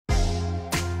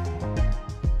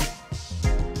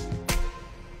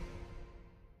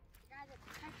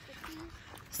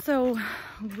So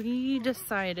we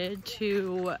decided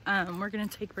to, we're gonna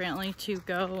take Brantley to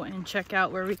go and check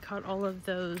out where we caught all of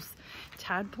those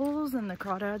tadpoles and the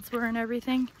crawdads were and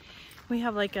everything. We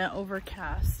have like an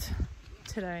overcast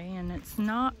today and it's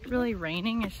not really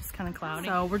raining, it's just kind of cloudy.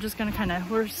 So we're just gonna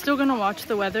we're still gonna watch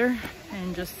the weather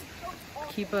and just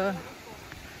keep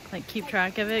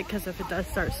track of it, because if it does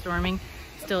start storming,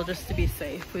 still just to be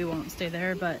safe, we won't stay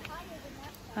there. But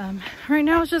right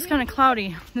now it's just kind of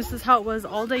cloudy. This is how it was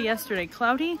all day yesterday,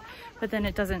 cloudy, but then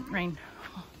it doesn't rain.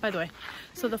 Oh, by the way,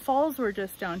 so the falls were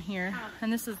just down here,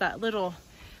 and this is that little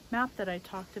map that I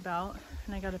talked about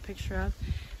and I got a picture of.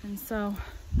 And so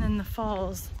then the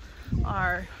falls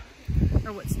are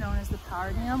what's known as the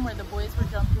power dam, where the boys were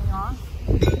jumping off.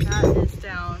 That is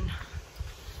down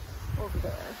over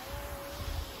there.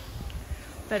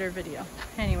 Better video.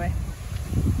 Anyway,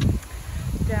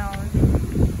 down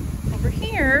over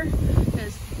here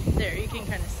is, there you can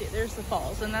kind of see it, there's the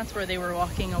falls, and that's where they were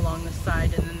walking along the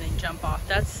side and then they jump off.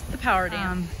 That's the power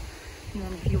dam. And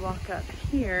then if you walk up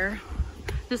here,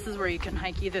 this is where you can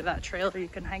hike either that trail or you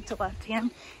can hike to left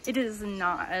hand. It is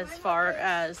not as far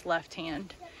as left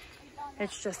hand.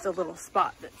 It's just a little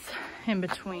spot that's in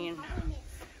between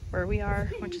where we are,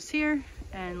 which is here,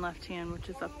 and left hand, which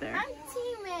is up there.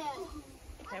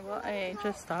 Okay, well, I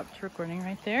just stopped recording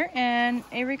right there, and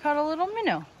Avery caught a little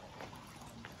minnow.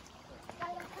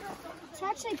 It's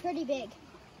actually pretty big.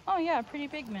 Oh yeah, pretty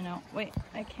big minnow. Wait,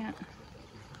 I can't.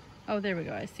 Oh, there we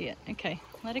go, I see it. Okay,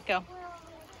 let it go.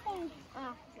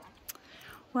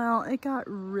 Well, it got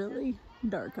really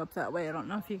dark up that way. I don't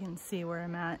know if you can see where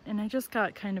I'm at, and I just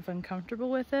got kind of uncomfortable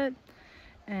with it,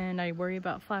 and I worry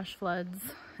about flash floods,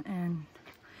 and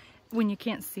when you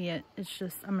can't see it, it's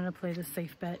just, I'm gonna play the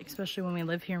safe bet, especially when we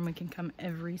live here and we can come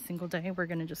every single day. We're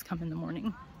gonna just come in the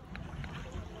morning.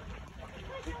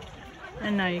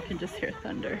 And now you can just hear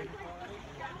thunder.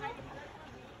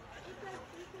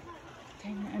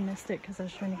 Dang it, I missed it because I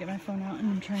was trying to get my phone out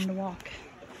and I'm trying to walk.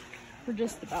 We're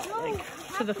just about like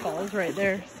to the falls right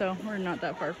there, so we're not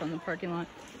that far from the parking lot.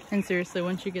 And seriously,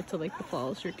 once you get to like the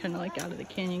falls, you're kind of like out of the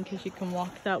canyon because you can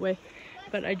walk that way.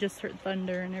 But I just heard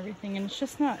thunder and everything, and it's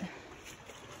just not,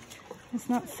 it's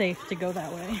not safe to go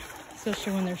that way,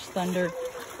 especially when there's thunder.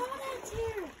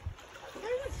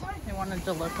 I wanted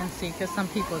to look and see because some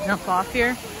people jump off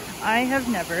here. I have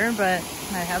never, but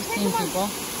I have seen people.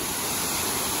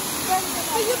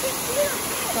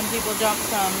 Some people jump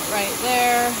from right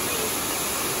there.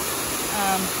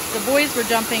 The boys were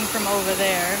jumping from over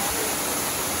there.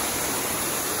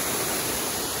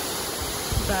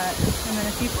 And then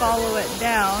if you follow it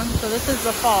down, so this is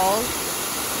the falls,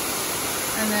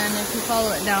 and then if you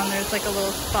follow it down, there's like a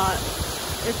little spot.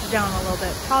 It's down a little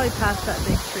bit, probably past that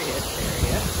big tree-ish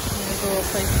area. And there's a little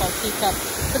place called Teacup,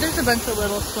 but there's a bunch of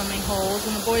little swimming holes,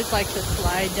 and the boys like to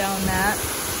slide down that.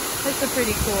 It's a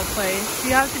pretty cool place.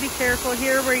 You have to be careful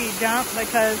here where you jump,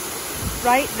 because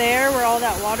right there where all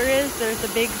that water is, there's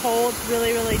a big hole. It's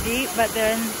really, really deep, but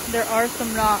then there are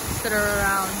some rocks that are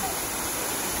around.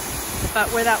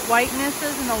 But where that whiteness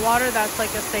is in the water, that's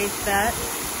like a safe bet.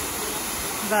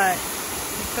 But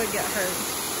you could get hurt.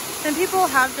 And people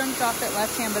have jumped off at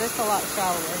left hand, but it's a lot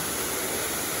shallower.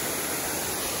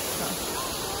 So.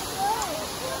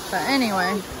 But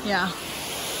anyway, yeah.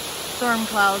 Storm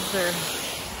clouds are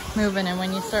moving, and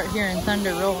when you start hearing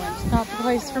thunder rolling, it's not the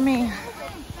place for me.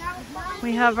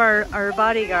 We have our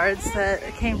bodyguards that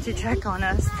came to check on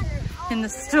us in the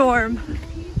storm.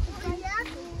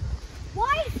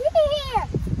 Why is he here?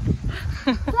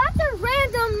 That's a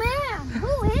random man.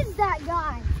 Who is that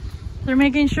guy? They're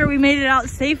making sure we made it out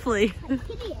safely. Who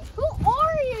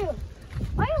are you?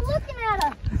 Why are you looking at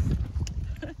us?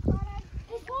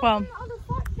 Well,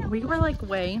 we were like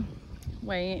way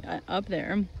up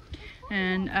there,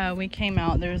 and we came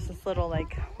out. There's this little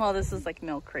like, well, this is like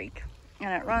Mill Creek,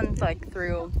 and it runs like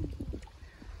through,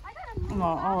 well,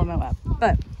 all of Moab.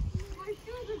 But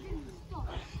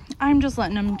I'm just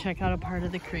letting them check out a part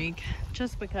of the creek,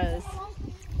 just because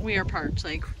we are parked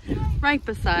like right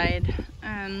beside.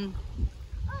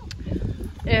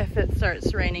 If it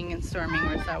starts raining and storming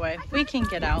worse that way, we can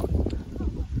get out.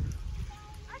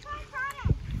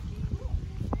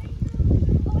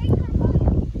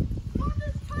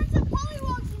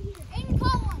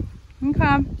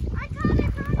 Okay.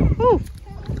 Ooh.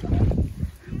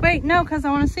 Wait, no, because I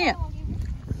want to see it.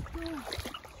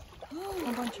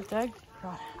 A bunch of dead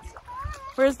crawdads.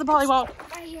 Where's the polywog?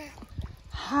 Right here.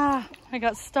 Ah, I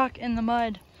got stuck in the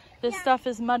mud. This stuff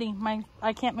is muddy.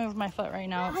 I can't move my foot right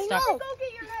now. It's stuck. I know. Go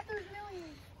get your net. There's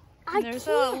millions. There's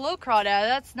a little crawdad.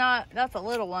 That's a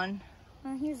little one.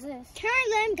 Here's this. Can I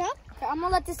let him go? Okay, I'm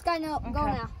gonna let this guy go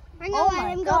now. I know, Oh let my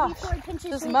him go gosh, before he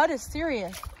pinches this me. mud is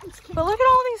serious. But look at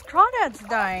all these crawdads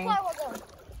dying.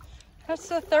 That's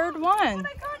the third one. I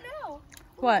got now.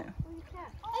 What?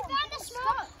 I found a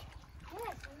smoke.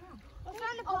 Yes, I know. I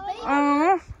found a baby.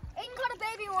 Aiden caught a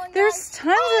baby one. There's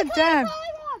tons of dead.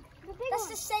 That's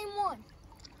the same one.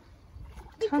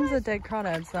 Tons of dead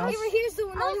crawdads though. Here's the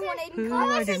one, other one Aiden caught.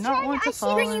 I do not want to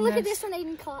fall in Look at this. this one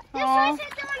Aiden caught. Aw. This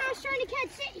is the one I was trying to catch.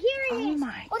 Here he Oh is.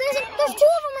 my. Oh, there's two of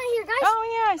them right here, guys. Oh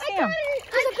yeah, I see them.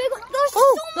 There's a big one. There's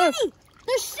Oh, so look. many.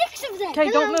 There's 6 of them.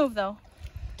 Okay, don't move though.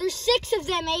 There's 6 of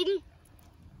them, Aiden.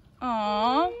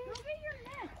 Aww.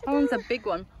 That one's a big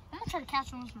one. I'm gonna try to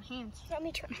catch one with my hands. Let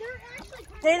me try.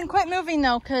 They didn't quit moving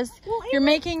though, because you're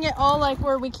making it all like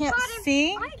where we can't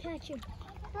see. I catch you.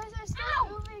 Guys, I start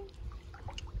moving.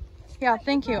 Yeah,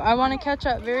 thank you. I want to catch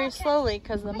up very slowly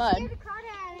because of the mud.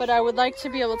 But I would like to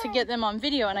be able to get them on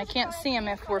video, and I can't see them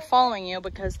if we're following you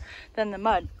because then the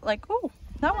mud. Like, oh,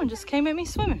 that one just came at me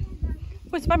swimming.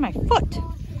 Oh, it's by my foot.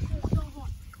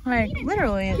 Like,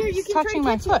 literally, it's touching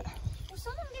my foot. Will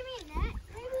someone give me a net,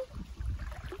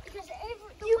 maybe? Because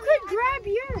you could grab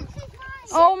yours.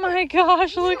 Oh my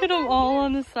gosh, look at them all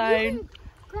on the side.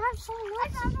 Grab some.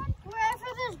 Wherever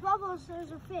there's bubbles,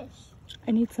 there's a fish.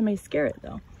 I need somebody to scare it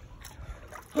though.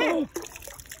 Oh.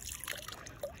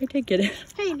 I did get it.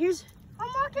 Hey, here's. I'm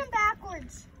walking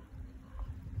backwards.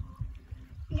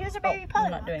 Here's a baby pollywog.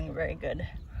 I'm not doing very good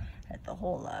at the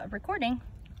whole recording.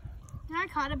 I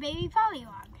caught a baby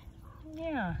pollywog.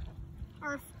 Yeah.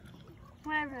 Or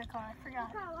whatever they're called. I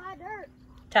forgot. Got a lot of dirt.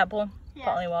 Tadpole, Yeah.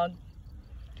 pollywog.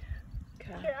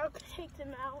 Okay. Here, I'll take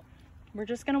them out. We're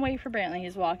just gonna wait for Brantley.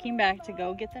 He's walking back to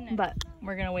go get the net. But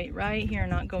we're gonna wait right here,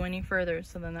 not go any further,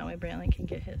 so then that way Brantley can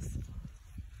get his.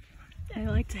 They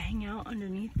like to hang out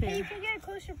underneath there. Hey, you can get a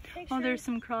closer picture. Oh, there's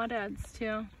some crawdads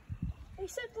too.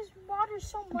 Except this water's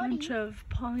so A muddy. bunch of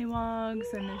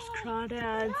pollywogs and there's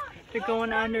crawdads. They're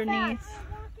going underneath. I'm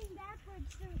walking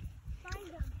backwards to find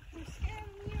them. I'm scaring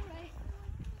me away.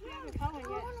 I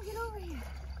want to get over here.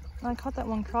 I caught that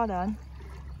one crawdad.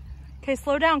 Okay,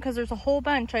 slow down because there's a whole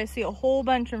bunch. I see a whole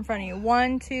bunch in front of you.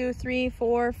 1, 2, 3,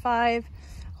 4, 5.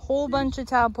 Whole bunch of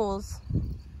tadpoles.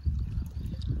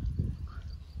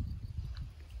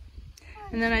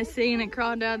 And then I seen a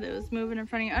crawdad that was moving in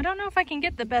front of you. I don't know if I can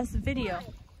get the best video.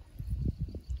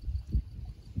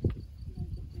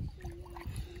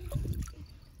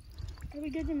 Are we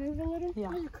good to move a little?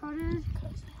 Yeah. There's a crawdad.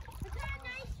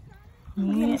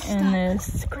 Me and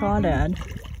this crawdad.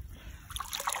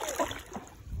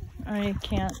 I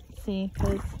can't see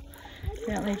because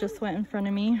Brantley just went in front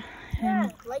of me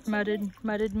and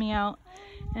mudded me out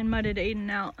and mudded Aiden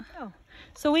out. Oh.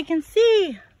 So we can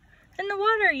see in the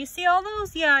water. You see all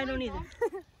those? Yeah, I don't either.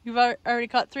 You've already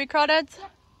caught 3 crawdads?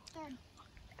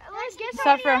 Let's guess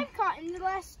how many I've caught in the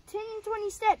last 10, 20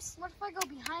 steps. What if I go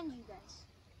behind you guys?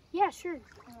 Yeah, sure.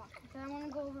 I want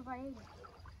to go over by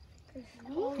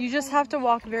Aiden. You just have to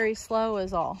walk very slow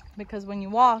is all. Because when you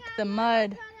walk, the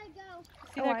mud...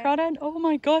 See that crawdad? Oh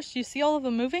my gosh, you see all of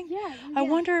them moving? Yeah. I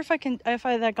wonder if I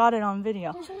got it on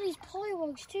video. There's all these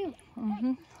pollywogs too.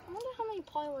 Mm-hmm. I wonder how many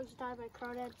pollywogs die by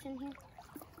crawdads in here.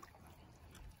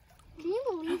 Can you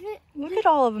believe it? Look at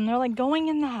all of them. They're like going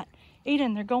in that.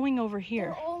 Aiden, they're going over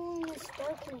here. They're all in this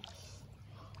darkness.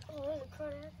 Oh, there's a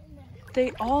crawdad in there.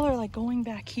 They all are like going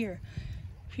back here.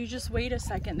 If you just wait a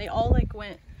second, they all like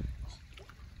went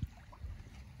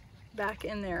back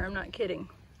in there. I'm not kidding.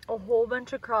 A whole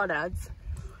bunch of crawdads.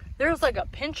 There's like a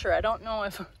pincher. I don't know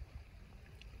if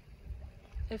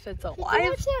it's alive. Did you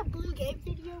watch that Blue Gate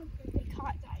video where they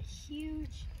caught that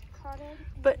huge crawdad?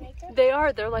 But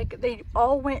they're like, they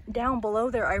all went down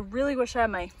below there. I really wish I had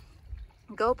my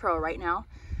GoPro right now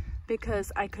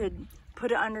because I could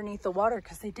put it underneath the water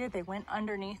because they did. They went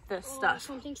underneath this stuff.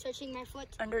 Something's touching my foot.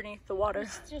 Underneath the water.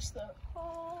 It's just the...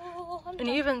 Oh, and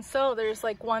even so, there's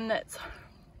like one that's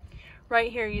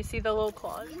right here. You see the little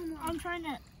claws? I'm trying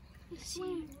to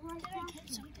see.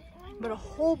 But a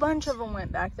whole bunch of them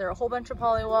went back there. A whole bunch of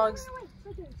pollywogs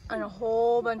and a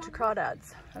whole bunch of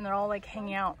crawdads. And they're all like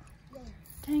hanging out.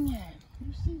 Dang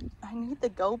it. I need the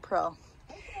GoPro.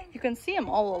 You can see them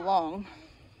all along.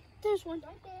 There's one.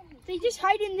 They just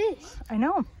hide in this. I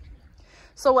know.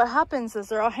 So what happens is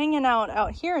they're all hanging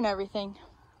out here and everything.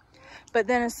 But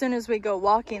then as soon as we go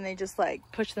walking, they just like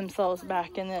push themselves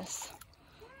back in this.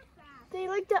 They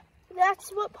like to, that's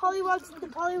what pollywogs, the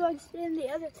pollywogs in the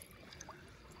other.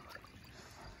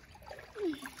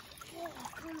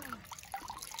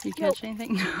 You catch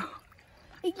anything? No.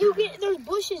 You get, there's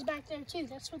bushes back there too.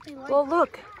 That's what they like. Well,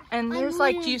 look. And there's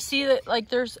like, do you see that like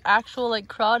there's actual like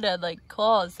crawdad like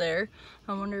claws there?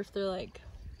 I wonder if they're like,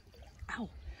 ow.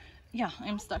 Yeah,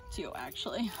 I'm stuck too,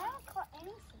 actually. I haven't caught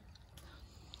anything.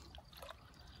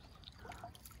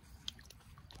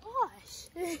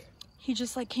 Gosh. He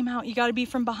just like came out. You gotta be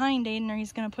from behind, Aiden, or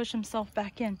he's gonna push himself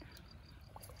back in.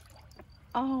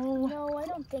 Oh. No, I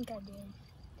don't think I did.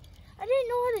 I didn't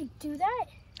know how to do that.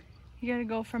 You gotta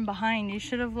go from behind. You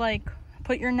should have like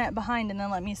put your net behind and then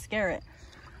let me scare it.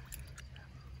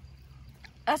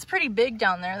 That's pretty big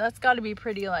down there. That's gotta be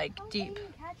pretty like deep.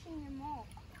 Catching them all.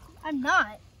 I'm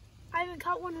not. I haven't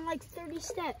caught one in like 30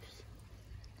 steps.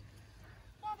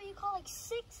 Yeah, but you caught like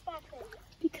 6 back there.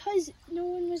 Because no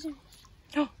one was in.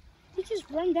 Oh. They just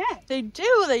run back. They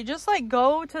do. They just like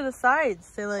go to the sides.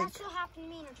 They like. That's what happened to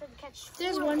me and I tried to catch.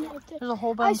 There's one. There's a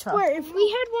whole bunch. I swear, if we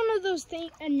had one of those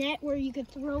a net where you could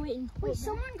throw it and. Wait,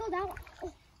 someone go that one.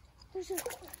 Oh, there's a one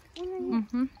right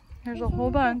here. There's a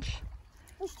whole bunch.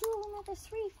 There's 2 of them at the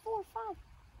 3, 4, 5,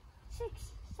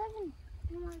 6, 7.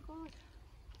 Oh my god.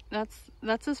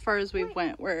 That's as far as we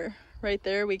went. We're right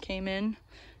there. We came in,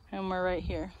 and we're right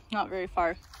here. Not very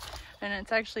far, and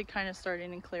it's actually kind of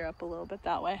starting to clear up a little bit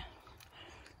that way.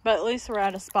 But at least we're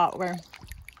at a spot where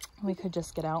we could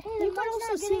just get out. Hey, the mud's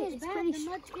not getting as bad. The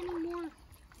mud's getting more,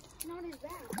 not as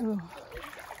bad. Ooh.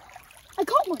 I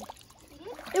caught one.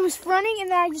 It was running,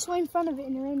 and then I just went in front of it,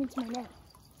 and it ran into my net.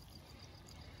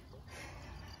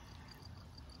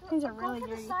 These are really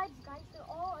dirty.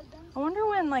 I wonder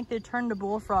when like they turn to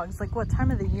bullfrogs, like what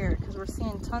time of the year? Because we're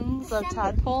seeing tons of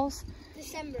tadpoles.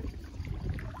 December.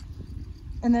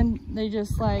 And then they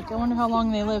just like, I wonder how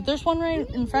long they live. There's one right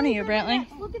in front of you, Brantley.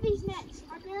 Look at these nets.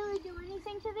 I barely do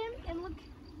anything to them, and look.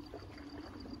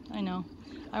 I know.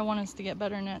 I want us to get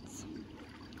better nets.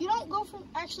 You don't go from,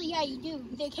 actually, yeah, you do.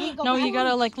 They can't go No, you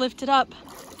gotta like lift it up.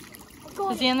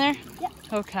 Is he in there? Yeah.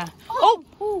 Okay. Oh!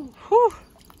 Whew.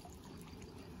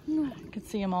 I could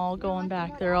see them all going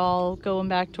back. They're all going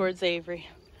back towards Avery.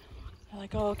 They're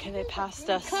like, oh, okay, they passed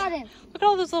us. Caught him. Look at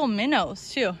all those little minnows,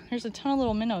 too. There's a ton of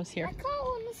little minnows here. I caught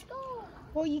one. Let's go.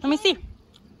 Well, Let me see.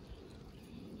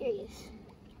 Here he is.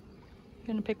 You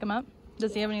gonna pick him up?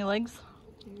 Does he have any legs?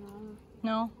 No.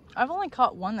 No? I've only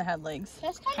caught one that had legs.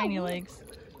 That's kind Tiny of legs.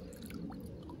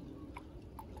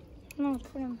 No,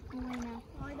 put him away now.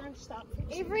 Oh, I gotta stop.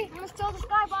 Avery, I'm gonna tell this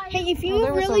guy bye. Hey, if you Oh,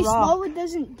 move really slow, it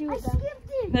doesn't do it.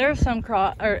 There's some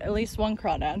or at least one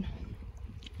crawdad.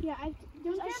 Yeah, I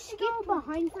skip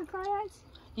behind for crawdads.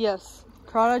 Yes,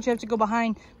 crawdads you have to go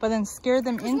behind, but then scare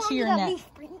them into your net.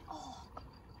 Oh,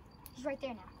 he's right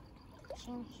there now.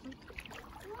 Oh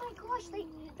my gosh,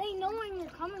 they know when you're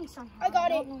coming somehow. I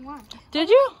got it. Did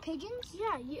you? Pigeons?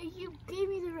 Yeah, you gave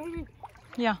me the right.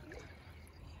 Yeah.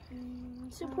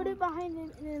 So put it behind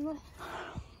them, and then look.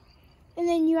 And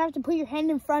then you have to put your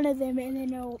hand in front of them, and then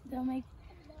they'll make.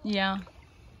 Yeah.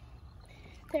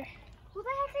 There. Who the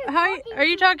heck Hi, are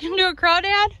you talking to a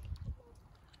crawdad?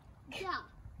 Yeah,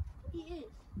 he is.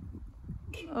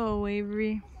 Oh,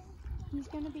 Avery. He's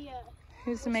gonna be a.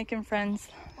 Who's making friends?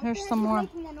 There's some more.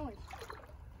 Making that noise?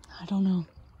 I don't know.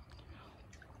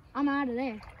 I'm out of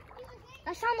there.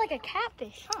 That sounds like a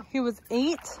catfish, huh? He was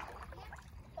 8.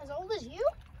 As old as you?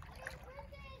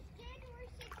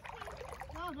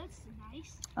 Oh, that's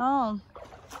nice. Oh.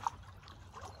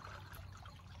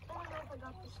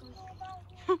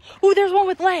 Oh, there's one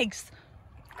with legs.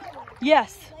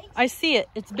 Yes, I see it.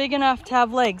 It's big enough to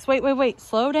have legs. Wait.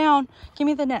 Slow down. Give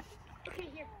me the net. Okay,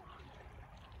 here.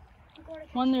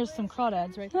 One, there's some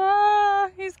crawdads right there. Ah,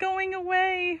 he's going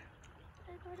away.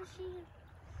 I gotta see him.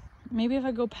 Maybe if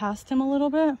I go past him a little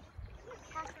bit.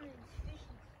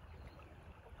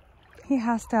 He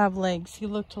has to have legs. He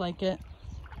looked like it.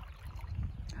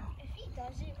 If he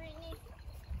does it, Brittany,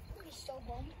 he's so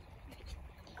bummed.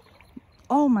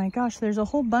 Oh my gosh, there's a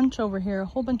whole bunch over here. A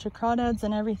whole bunch of crawdads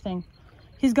and everything.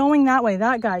 He's going that way.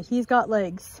 That guy. He's got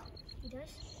legs. He does?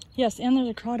 Yes, and there's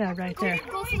a crawdad right there.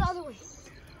 Go the other way.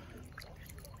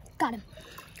 Got him.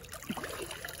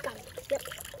 Yep.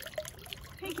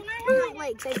 Hey, can I have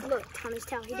legs? I looked on his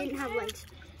tail. He didn't have legs.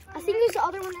 I think it was the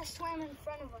other one that swam in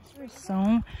front of us. There's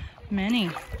so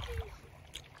many.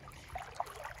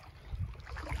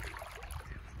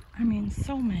 I mean,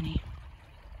 so many.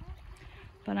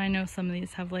 But I know some of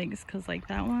these have legs because like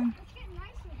that one.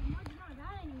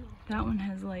 That one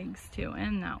has legs too,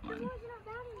 and that one.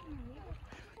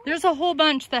 There's a whole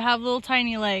bunch that have little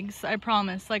tiny legs, I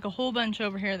promise. Like a whole bunch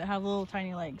over here that have little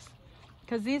tiny legs.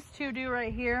 Because these two do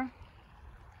right here.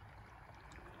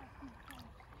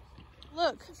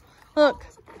 Look, look.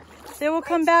 They will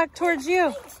come back towards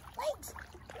you.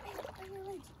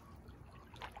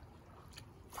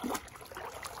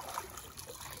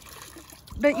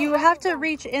 But you have to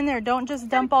reach in there. Don't just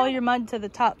dump all your mud to the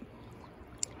top.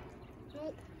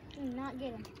 Nope, do not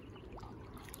get him.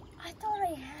 I I thought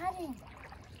I had him.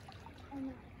 Oh,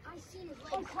 no. I seen his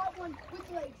legs. I caught one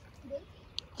with legs.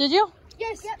 Did you?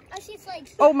 Yes. Yep, I see his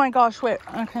legs. Oh my gosh, wait.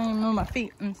 I can't even move my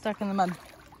feet. I'm stuck in the mud.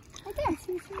 Right there. I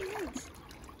see his legs.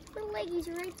 The leggies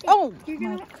are right there. Oh You're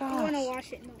my gosh. gosh. You want to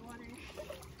wash it in the water.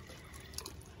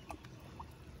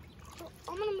 So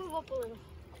I'm going to move up a little.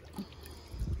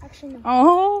 Actually, no.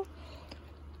 Oh,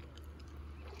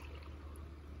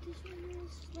 This one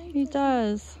is legs. he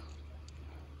does.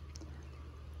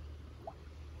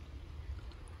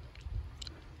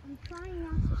 I'm trying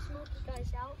not to smoke you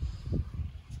guys out.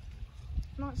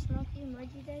 Not smoke you, mud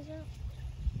you guys out.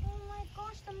 Oh my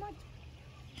gosh, the mud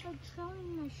are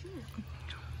trying my shoes.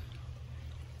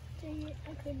 Dang it,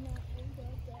 I could not hold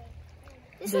that.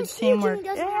 This Good one's huge teamwork. and he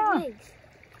doesn't Yeah. have legs.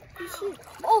 He's huge.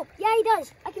 Oh, yeah, he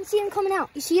does. I can see him coming out.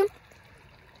 You see him?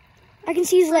 I can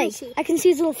see his legs. I can see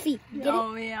his little feet. Get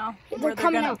Oh yeah. They're Where they're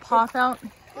coming gonna out. pop out. it?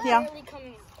 Yeah. Barely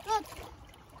coming out. Look,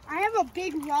 I have a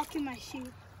big rock in my shoe.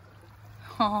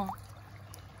 Oh.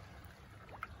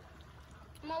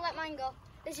 I'm gonna let mine go.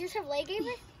 Does yours have leg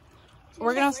even?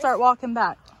 We're gonna start walking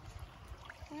back.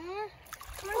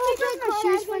 My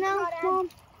shoes went out, Mom.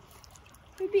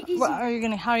 It'd be easy. What are you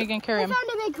gonna? How are you gonna carry I him? found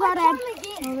a big crawdad.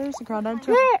 Oh, there's a crawdad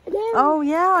too. There. Oh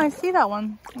yeah, I see that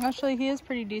one. Actually, he is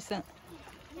pretty decent.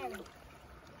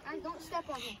 Don't step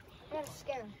on him. I gotta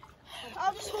scare him.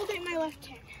 I'll just hold it in my left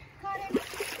hand. Caught him.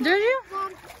 Did you?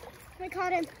 Mom, I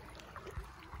caught him.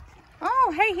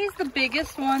 Oh, hey, he's the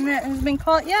biggest one that has been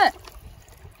caught yet.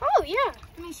 Oh, yeah.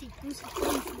 Let me see.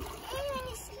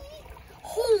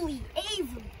 Holy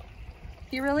Avery.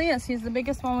 He really is. He's the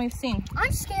biggest one we've seen.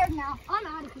 I'm scared now. I'm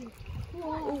out of here.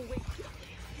 Whoa.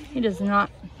 He does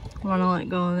not want to let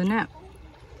go of the net.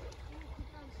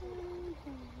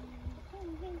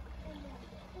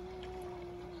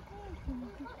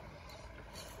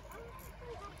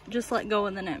 Just let go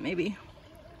of the net, maybe.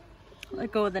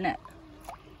 Let go of the net.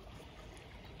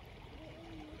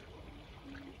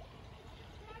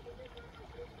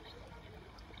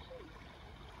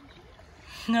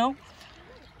 No?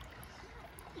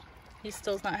 He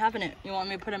still's not having it. You want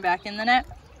me to put him back in the net?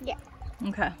 Yeah.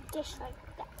 Okay. Just like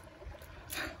that.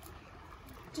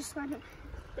 Just like that.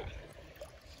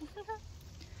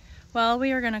 Well,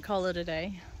 we are gonna call it a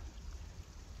day.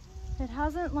 It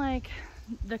hasn't, like,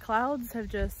 the clouds have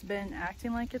just been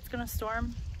acting like it's gonna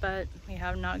storm, but we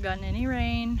have not gotten any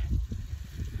rain.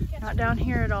 Not down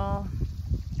here at all.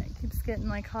 It keeps getting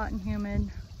like hot and humid.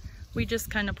 We just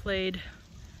kind of played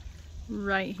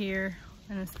right here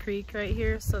in this creek right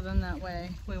here, so then that way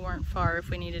we weren't far if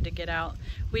we needed to get out.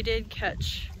 We did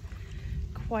catch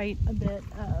quite a bit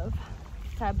of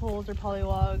tadpoles or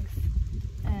polywogs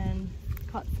and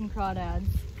caught some crawdads.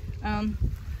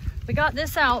 We got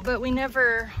this out, but we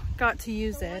never got to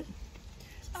use it,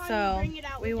 so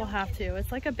we will have to.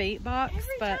 It's like a bait box,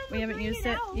 but we haven't used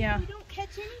it. Yeah. We don't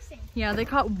catch anything. Yeah, they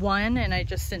caught one, and I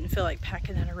just didn't feel like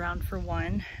packing that around for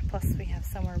one. Plus, we have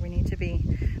somewhere we need to be.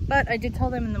 But I did tell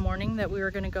them in the morning that we were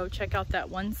going to go check out that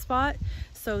one spot,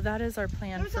 so that is our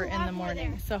plan for in the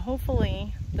morning. So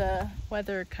hopefully the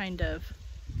weather kind of,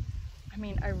 I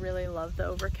mean, I really love the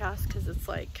overcast because it's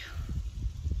like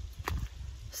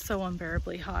so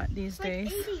unbearably hot these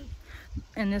days.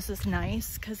 And this is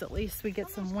nice because at least we get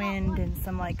some wind and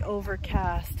some like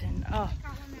overcast, and oh,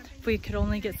 if we could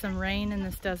only get some rain in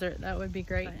this desert, that would be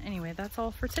great. But anyway, that's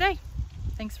all for today.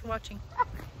 Thanks for watching.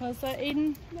 What's that,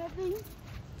 Aiden? Nothing.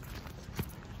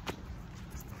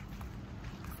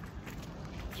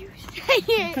 You say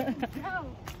it.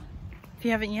 No. If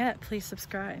you haven't yet, please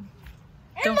subscribe.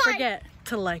 Don't forget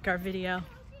to like our video.